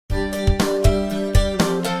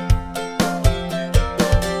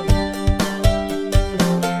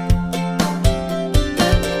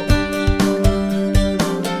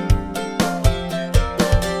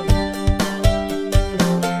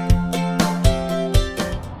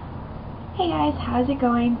guys, how's it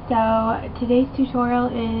going? So today's tutorial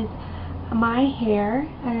is my hair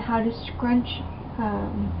and how to scrunch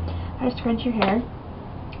your hair.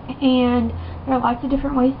 And there are lots of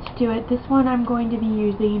different ways to do it. This one I'm going to be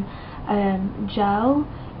using gel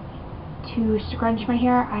to scrunch my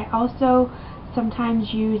hair. I also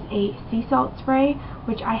sometimes use a sea salt spray,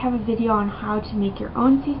 which I have a video on how to make your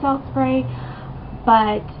own sea salt spray,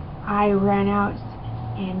 but I ran out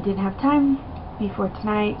and didn't have time before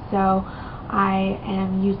tonight, so I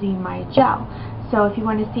am using my gel. So if you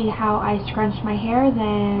want to see how I scrunch my hair,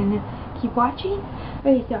 then keep watching.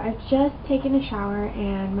 Okay, so I've just taken a shower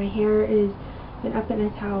and my hair has been up in a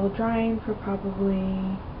towel drying for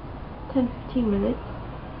probably 10-15 minutes.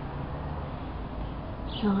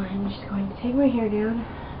 So I'm just going to take my hair down,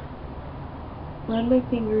 run my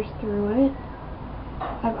fingers through it.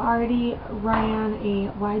 I've already ran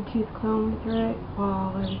a wide tooth comb through it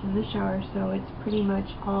while I was in the shower, so it's pretty much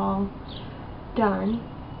all done,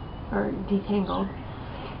 or detangled.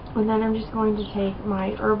 And then I'm just going to take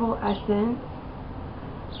my Herbal Essence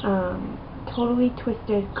Totally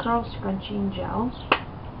Twisted Curl Scrunching Gel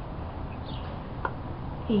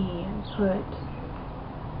and put,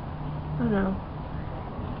 I don't know,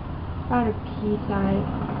 about a pea-sized,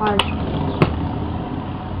 large piece.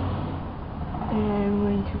 And I'm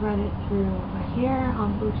going to run it through my hair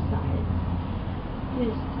on both sides.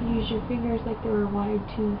 Just use your fingers like they were a wide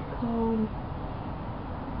tooth comb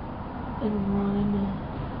and run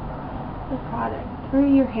the product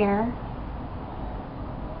through your hair.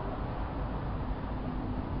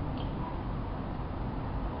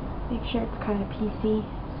 Make sure it's kind of piecey,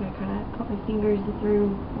 so I kind of put my fingers through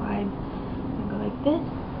wide and go like this.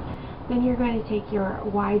 Then you're going to take your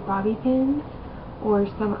wide bobby pins or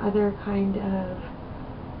some other kind of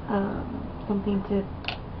something to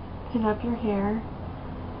pin up your hair.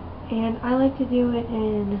 And I like to do it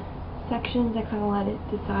in sections. I kind of let it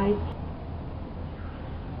decide.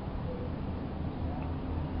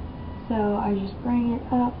 So I just bring it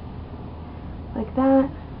up like that,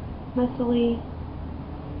 messily,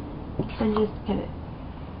 and just pin it.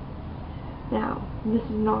 Now, this is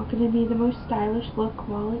not going to be the most stylish look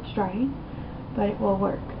while it's drying, but it will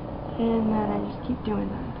work. And then I just keep doing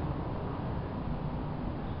that.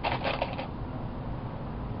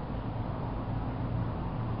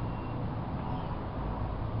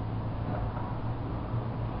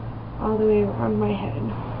 All the way around my head.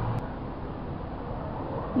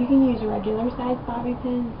 You can use regular size bobby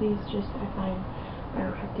pins. These just, I find I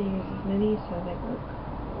don't have to use as many, so they work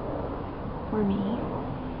for me.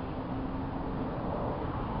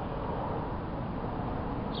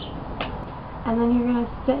 And then you're going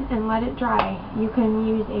to sit and let it dry. You can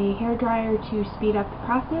use a hair dryer to speed up the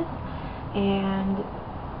process. And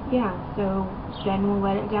yeah, so then we'll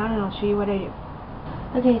let it down and I'll show you what I do.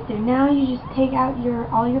 Okay, so now you just take out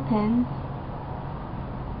all your pins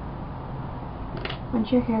once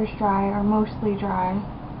your hair's dry, or mostly dry.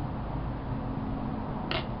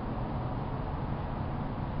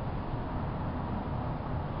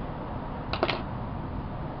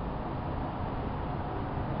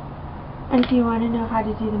 And if you want to know how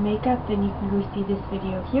to do the makeup, then you can go see this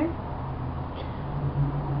video here.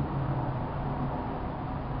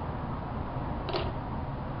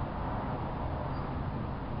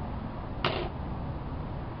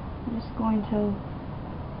 I'm just going to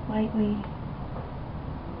lightly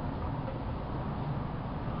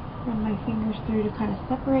run my fingers through to kind of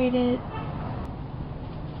separate it.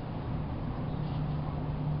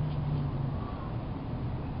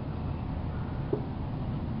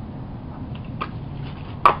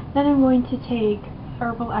 Then I'm going to take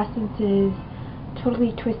Herbal Essence's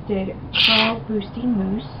Totally Twisted Curl Boosting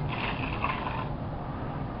Mousse,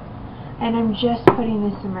 and I'm just putting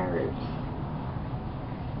this in my roots,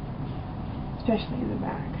 especially in the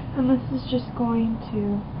back. And this is just going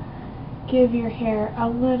to give your hair a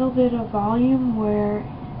little bit of volume where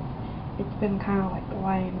it's been kind of like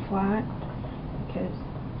lying flat because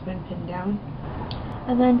it's been pinned down.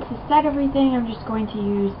 And then to set everything, I'm just going to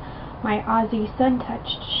use my Aussie Sun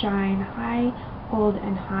Touched Shine High Hold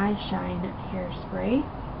and High Shine hairspray.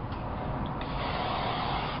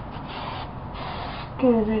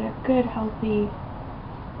 Give it a good healthy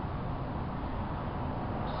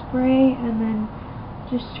spray, and then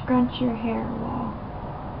just scrunch your hair while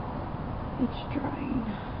it's drying.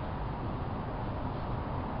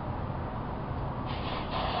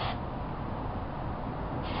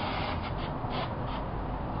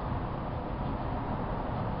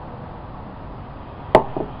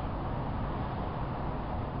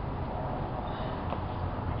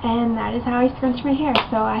 And that is how I scrunch my hair.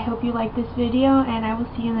 So I hope you like this video, and I will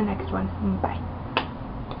see you in the next one. Bye.